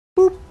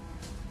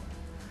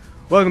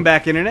Welcome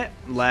back, Internet.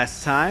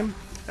 Last time,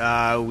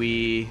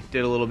 we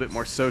did a little bit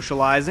more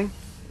socializing.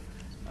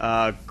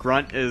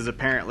 Grunt is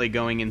apparently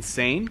going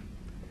insane.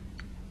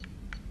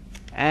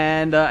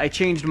 And I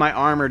changed my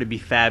armor to be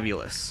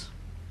fabulous.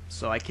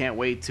 So I can't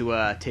wait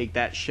to take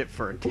that ship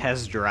for a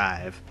test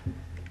drive.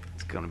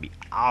 It's gonna be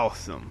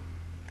awesome.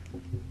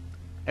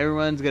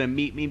 Everyone's gonna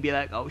meet me and be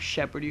like, "Oh,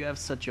 Shepard, you have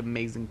such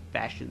amazing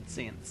fashion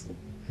sense."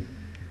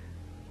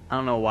 I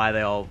don't know why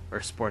they all are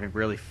sporting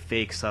really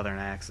fake Southern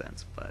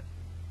accents, but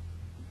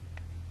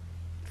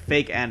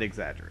fake and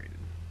exaggerated.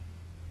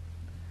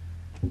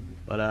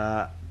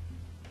 But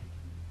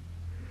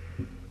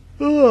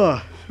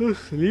oh, so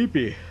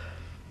sleepy.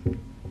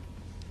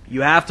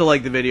 You have to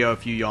like the video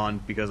if you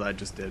yawned, because I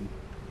just did.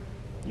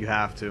 You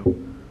have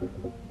to.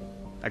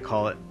 I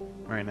call it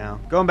right now.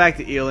 Going back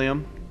to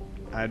Ilium,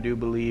 I do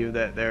believe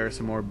that there are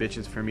some more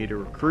bitches for me to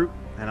recruit,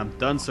 and I'm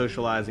done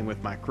socializing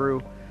with my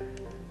crew.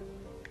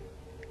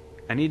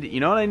 I need to, you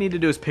know what I need to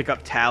do is pick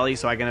up Tally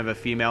so I can have a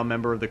female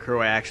member of the crew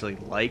I actually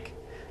like.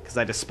 Because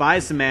I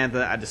despise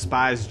Samantha, I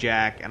despise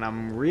Jack, and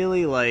I'm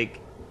really like,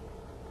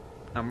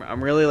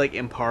 I'm really like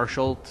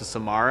impartial to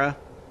Samara.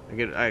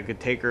 I could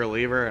take her or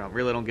leave her, and I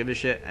really don't give a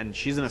shit. And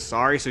she's an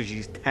Asari, so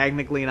she's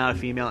technically not a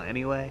female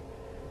anyway.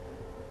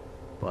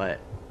 But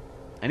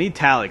I need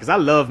Tally, because I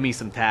love me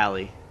some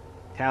Tally.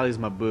 Tally's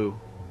my boo.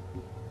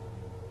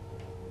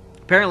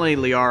 Apparently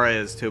Liara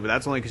is too, but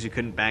that's only because you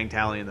couldn't bang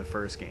Tally in the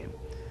first game.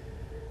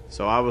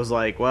 So I was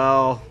like,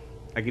 well,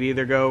 I could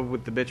either go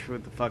with the bitch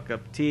with the fuck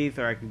up teeth,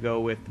 or I could go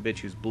with the bitch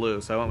who's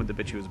blue. So I went with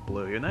the bitch who was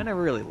blue, and I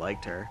never really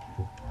liked her.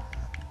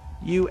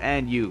 You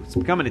and you. It's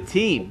becoming a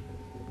team.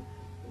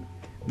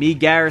 Me,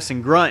 Garrus,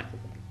 and Grunt.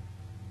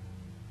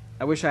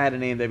 I wish I had a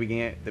name that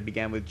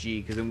began with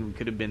G, because then we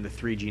could have been the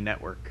 3G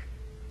network.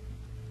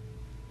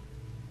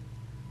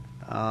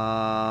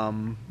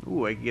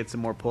 Ooh, I could get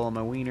some more pull on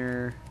my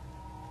wiener.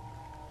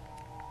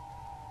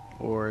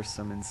 Or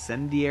some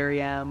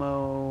incendiary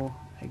ammo,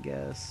 I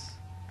guess.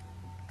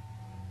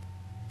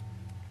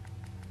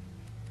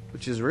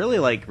 Which is really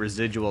like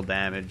residual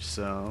damage,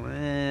 so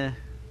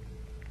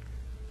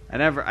I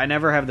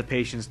never have the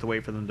patience to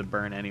wait for them to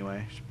burn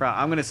anyway.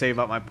 I'm gonna save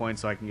up my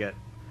points so I can get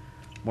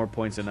more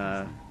points in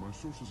My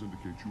sources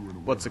indicate you were in a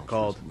what's it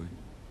called? Recently.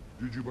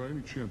 Did you by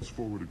any chance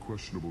forward a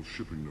questionable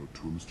shipping note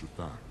to a Mr.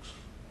 Thax?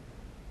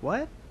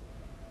 What?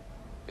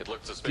 It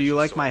looked suspicious. Do you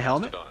like so my I passed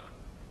helmet? it on.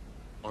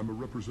 I'm a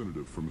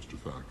representative for Mr.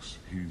 Thax.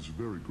 He's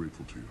very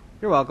grateful to you.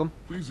 You're welcome.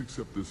 Please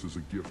accept this as a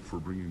gift for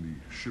bringing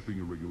the shipping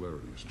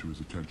irregularities to his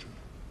attention.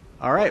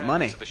 All right, What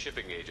money. happens to the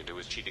shipping agent who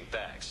was cheating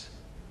Thax?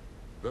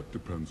 That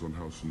depends on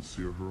how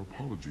sincere her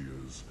apology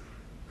is,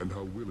 and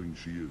how willing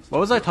she is. What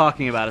was I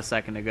talking about a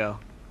second ago?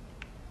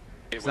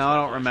 It was Now my I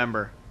don't pleasure.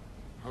 remember.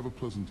 Have a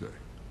pleasant day.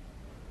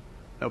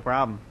 No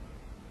problem.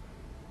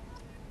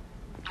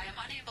 I am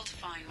unable to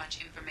find much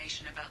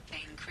information about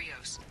Thane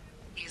Krios.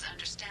 He is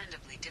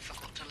understandably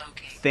difficult to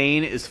locate.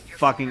 Thane is Your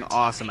fucking former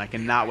awesome. I teammate,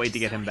 cannot wait to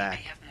get him Sony, back.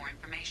 may have more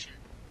information.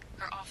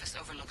 Her office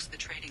overlooks the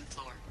trading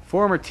floor.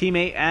 Former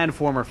teammate and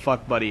former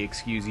fuck buddy,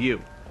 excuse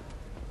you.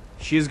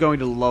 She is going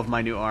to love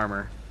my new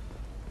armor.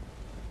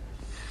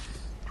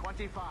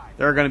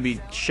 There are going to be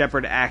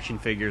Shepard action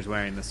figures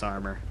wearing this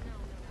armor.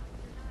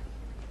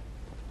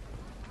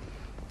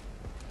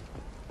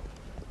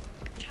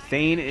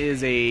 Thane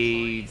is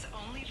a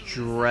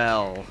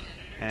Drell,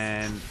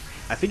 and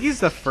I think he's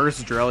the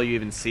first Drell you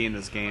even see in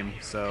this game,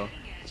 so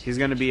he's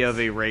going to be of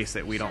a race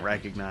that we don't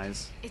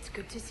recognize. It's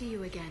good to see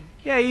you again.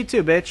 Yeah, you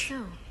too, bitch.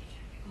 So,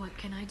 what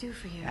can I do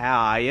for you? How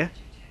are you?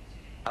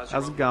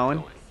 How's it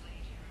going?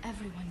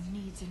 Everyone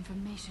needs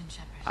information,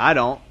 Shepard. I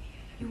don't.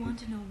 You want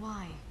to know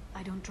why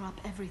I don't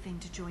drop everything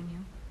to join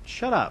you?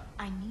 Shut up.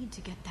 I need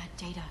to get that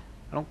data.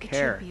 I don't It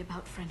care. should be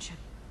about friendship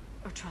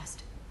or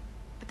trust.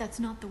 But that's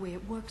not the way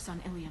it works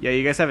on Ilium. Yeah,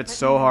 you guys have it Let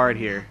so me know hard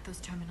when you here. have those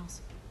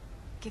terminals.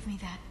 Give me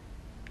that,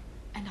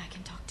 and I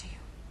can talk to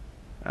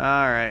you.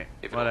 Alright,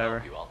 If it'll whatever.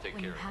 help you, I'll take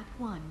When you care of hack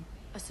one,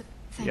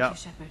 thank Yep. you,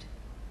 Shepard.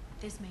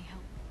 This may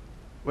help.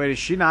 Wait, is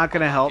she not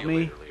going to it. help I'll see you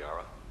me later,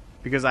 Liara.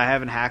 because I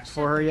haven't hacked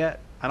for her yet?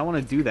 I don't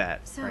want to do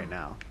that So, right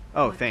now.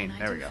 Oh, what Thane,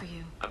 can I there we do go. for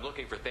you? I'm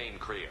looking for Thane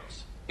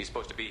Krios. He's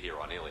supposed to be here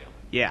on Ilium.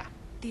 Yeah.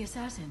 The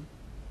assassin.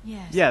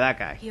 Yes. Yeah, that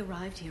guy. He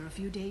arrived here a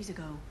few days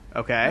ago.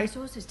 Okay. My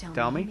sources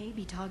tell me. he may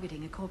be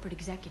targeting a corporate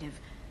executive,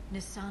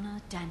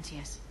 Nisana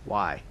Dantius.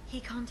 Why? He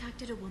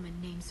contacted a woman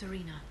named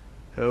Serena.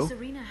 Who?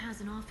 Serena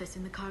has an office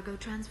in the cargo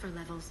transfer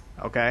levels.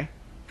 Okay.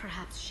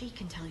 Perhaps she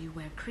can tell you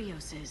where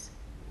Krios is.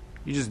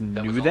 You just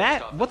That was knew all that?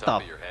 just off What the the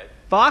top of your head?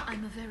 fuck?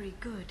 I'm a very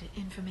good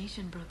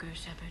information broker,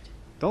 Shepard.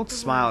 Don't The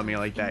smile world at me of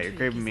like that. You're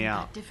intrigue creeping me isn't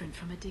out. that different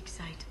from a dig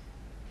site,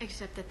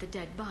 except that the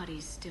dead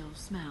bodies still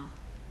smell.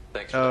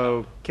 Thanks for the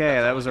help. Okay,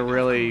 That's that all was I a can do.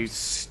 really If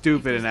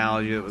stupid there's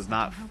analogy anything that was else I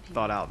not can help you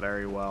thought with. out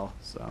very well,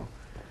 so.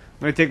 I'm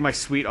going to take my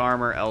sweet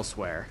armor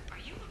elsewhere. Are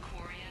you a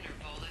Quarian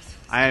or Volus?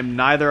 I am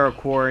neither a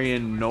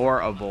Quarian nor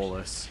a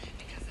Volus.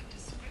 Because of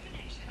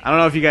discrimination. I don't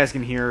know if you guys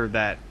can hear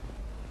that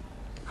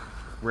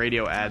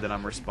radio ad that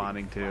I'm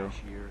responding to.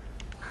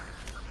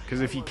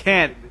 Because if you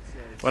can't,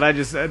 what I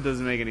just said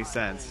doesn't make any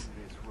sense.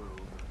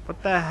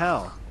 What the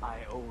hell? I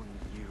own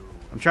you.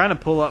 I'm trying to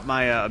pull up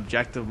my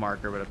objective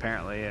marker, but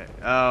apparently...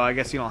 oh, I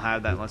guess you don't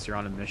have that unless you're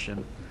on a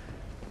mission.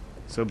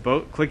 So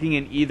clicking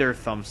in either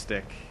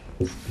thumbstick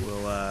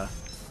will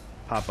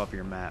pop up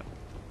your map.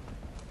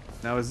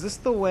 Now, is this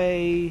the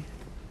way...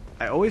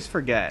 I always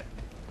forget.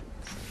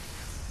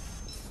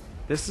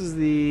 This is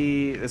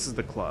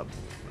the club.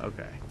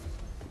 Okay.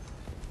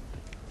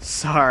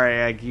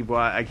 Sorry, I keep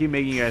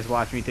making you guys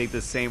watch me take the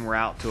same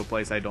route to a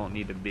place I don't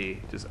need to be,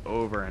 just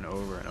over and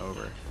over and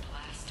over.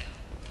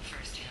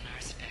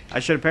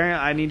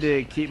 I need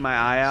to keep my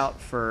eye out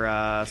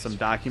for some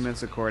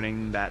documents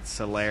according that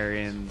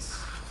Solarian's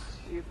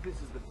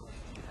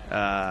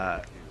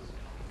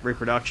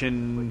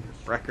reproduction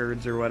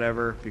records or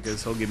whatever,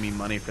 because he'll give me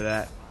money for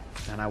that,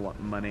 and I want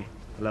money.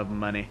 I love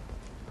money.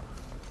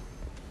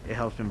 It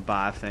helps him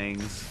buy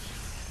things.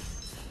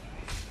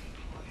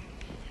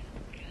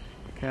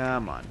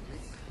 Come on.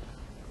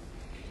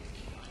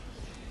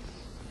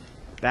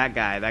 That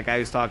guy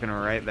who's talking to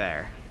her right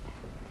there.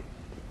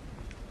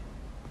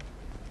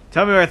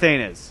 Tell me where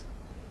Thane is.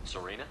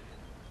 Serena?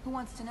 Who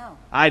wants to know?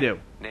 I do.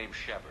 Name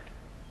Shepard.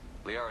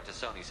 Liara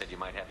Tassoni said you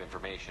might have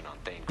information on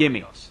Thane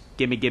Gimme. Krios.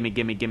 Gimme. Come on.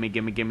 Give me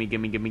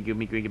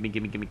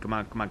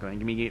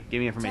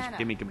information. Tana,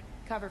 Gimme.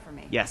 cover for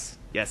me. Yes.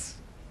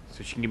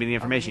 So she can give me the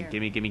information. Over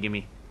here.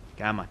 Gimme.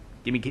 Come on.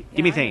 Give me I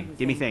know Thane. who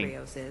Give me Thane Thane.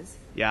 Krios is.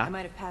 Yeah? I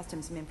might have passed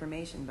him some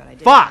information, but I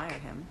didn't Fuck! hire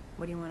him.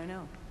 What do you want to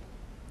know?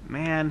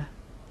 Man,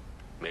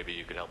 Maybe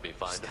you could help me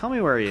find just him. tell me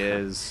where he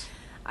is.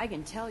 I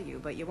can tell you,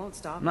 but you won't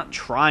stop I'm not him.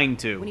 trying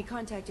When he to.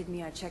 contacted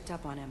me, I checked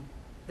up on him.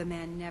 The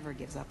man never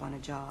gives up on a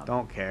job.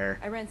 Don't care.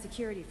 I ran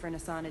security for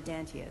Nasana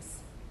Dantius.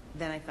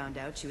 Then I found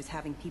out she was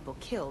having people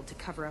killed to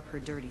cover up her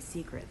dirty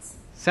secrets.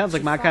 Sounds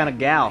like She my kind of fired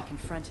me when I gal.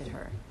 confronted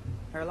her.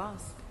 Her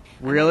loss.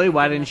 Really? I'm not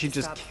Why good didn't enough she to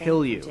just stop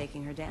kill Thane you? from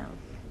taking her down.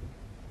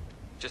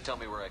 Just tell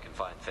me where I can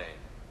find Thane.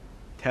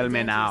 Tell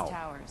me Dantius now.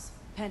 Towers.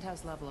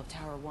 Penthouse level of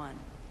Tower 1.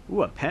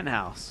 Ooh, a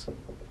penthouse.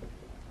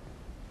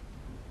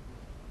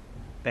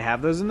 They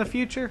have those in the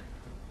future?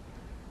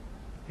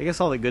 I guess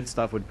all the good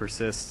stuff would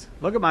persist.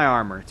 Look at my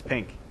armor. It's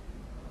pink.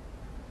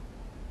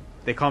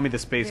 They call me the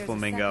Space There's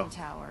Flamingo. a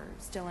second tower,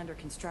 still under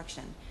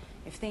construction.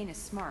 If Thane is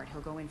smart,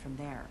 he'll go in from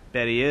there.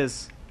 Bet he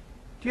is.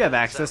 Do you have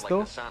access, Sounds though?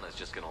 like Nasana's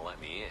just gonna let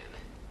me in.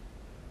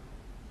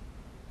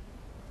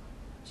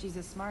 She's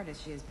as smart as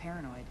she is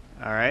paranoid.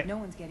 Alright. No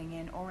one's getting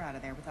in or out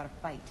of there without a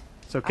fight.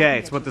 It's okay.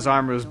 It's what this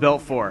armor was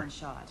built for.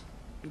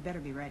 You better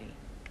be ready.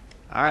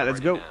 Alright, let's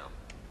go. Now.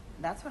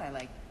 That's what I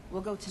like.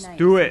 We'll go tonight.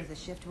 do as soon it. as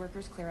the shift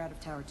workers clear out of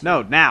Tower 2.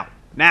 No, now.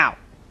 Now.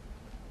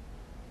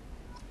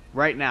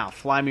 Right now.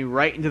 Fly me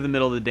right into the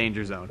middle of the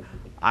danger zone.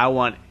 I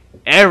want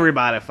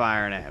everybody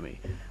firing at me.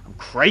 I'm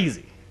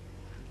crazy.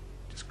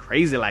 Just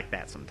crazy like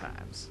that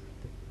sometimes.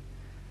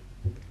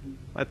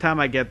 By the time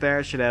I get there,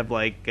 I should have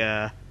like,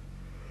 I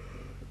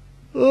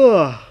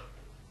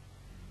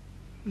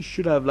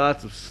should have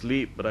lots of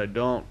sleep, but I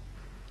don't.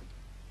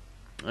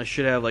 I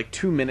should have like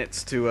 2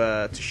 minutes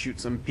to shoot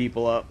some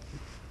people up.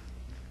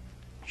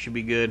 Should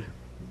be good.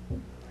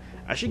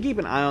 I should keep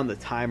an eye on the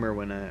timer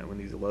when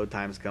these load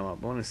times come up.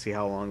 I want to see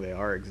how long they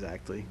are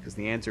exactly, because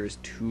the answer is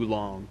too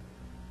long.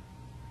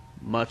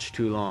 Much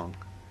too long.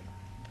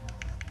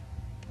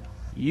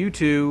 You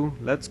two,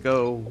 let's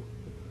go.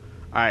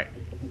 Alright,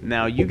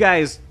 now you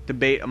guys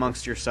debate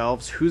amongst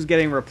yourselves who's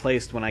getting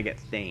replaced when I get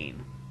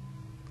Thane.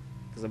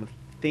 Because I'm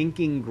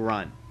thinking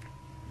Grunt,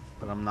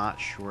 but I'm not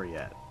sure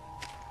yet.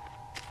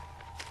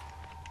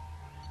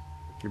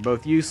 You're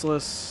both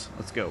useless.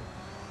 Let's go.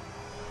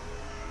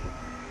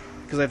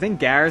 Because I think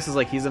Garrus is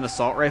like, he's an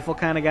assault rifle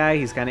kind of guy.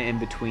 He's kind of in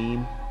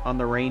between on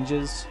the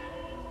ranges.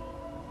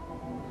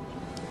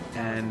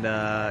 And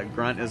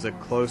Grunt is a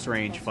close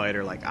range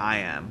fighter like I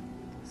am.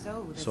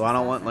 So I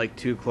don't want like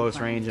too close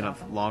range and a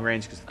long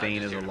range, because I'm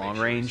Thane just is here a to make long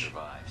sure he range.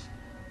 survives.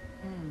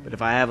 But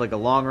if I have like a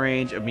long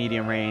range, a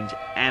medium range,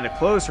 and a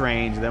close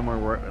range, then we're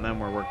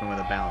working with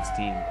a balanced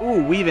team.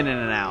 Ooh, weaving in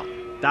and out,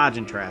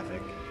 dodging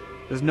traffic.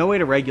 There's no way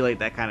to regulate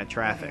that kind of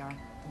traffic.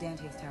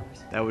 Dantius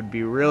Towers. That would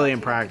be really Walk you up to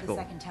impractical.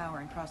 the second tower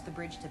and cross the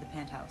bridge to the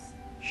penthouse.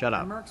 Shut The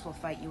up. mercs will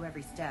fight you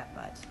every step,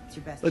 but it's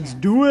your best Let's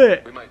chance. do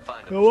it. We might find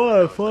I him before want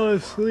he to goes fall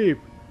that far. asleep.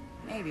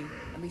 Maybe.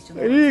 At least you'll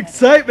I know need where it's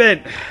headed.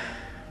 excitement.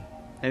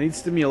 I need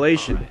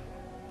stimulation.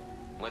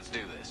 Let's do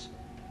this.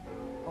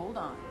 Hold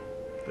on.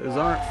 Those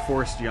aren't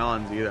forced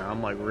yawns either.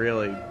 I'm like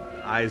really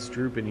eyes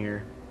drooping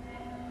here.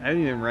 I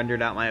haven't even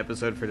rendered out my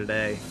episode for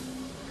today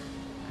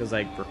because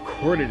I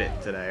recorded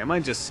it today. I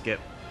might just skip.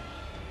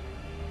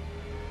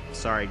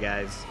 Sorry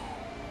guys.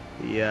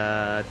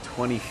 The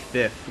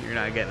 25th, you're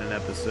not getting an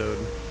episode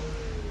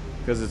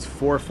because it's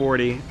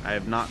 4:40. I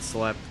have not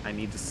slept. I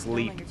need to Don't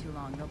sleep, linger too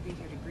long. They'll be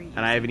here to greet you.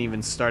 and I haven't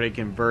even started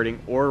converting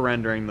or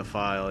rendering the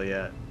file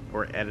yet,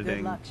 or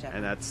editing, luck, Shepard.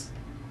 and that's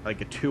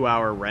like a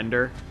 2-hour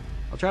render.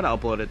 I'll try to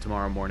upload it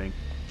tomorrow morning.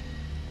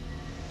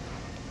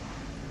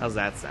 How's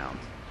that sound?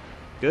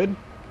 Good?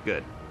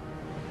 Good.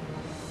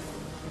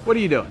 What are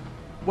you doing?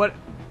 What?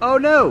 Oh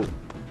no!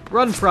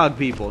 Run, frog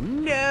people!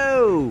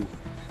 No!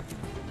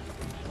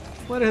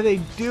 What are they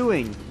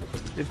doing?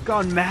 They've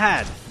gone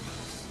mad.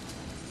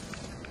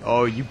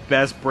 Oh, you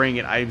best bring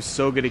it. I am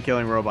so good at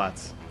killing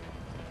robots.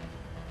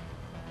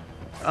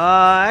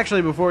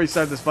 Actually, before we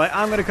start this fight,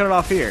 I'm going to cut it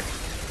off here.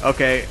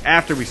 Okay,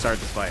 after we start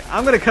this fight.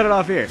 I'm going to cut it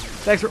off here.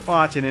 Thanks for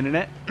watching,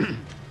 Internet.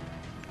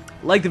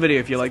 Like the video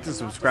if you liked it,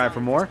 subscribe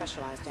for more.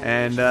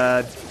 And,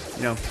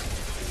 you know,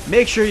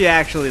 make sure you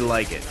actually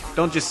like it.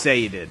 Don't just say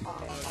you did.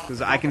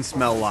 Because I can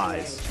smell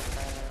lies.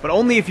 But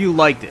only if you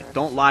liked it.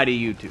 Don't lie to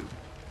YouTube.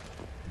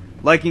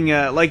 Liking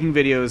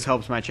videos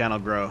helps my channel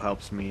grow,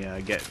 helps me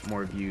get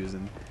more views,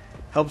 and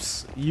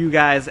helps you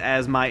guys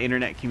as my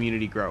internet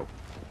community grow.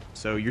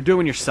 So you're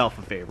doing yourself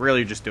a favor. Really,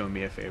 you're just doing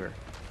me a favor.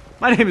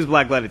 My name is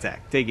Black Lead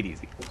Attack. Take it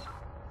easy.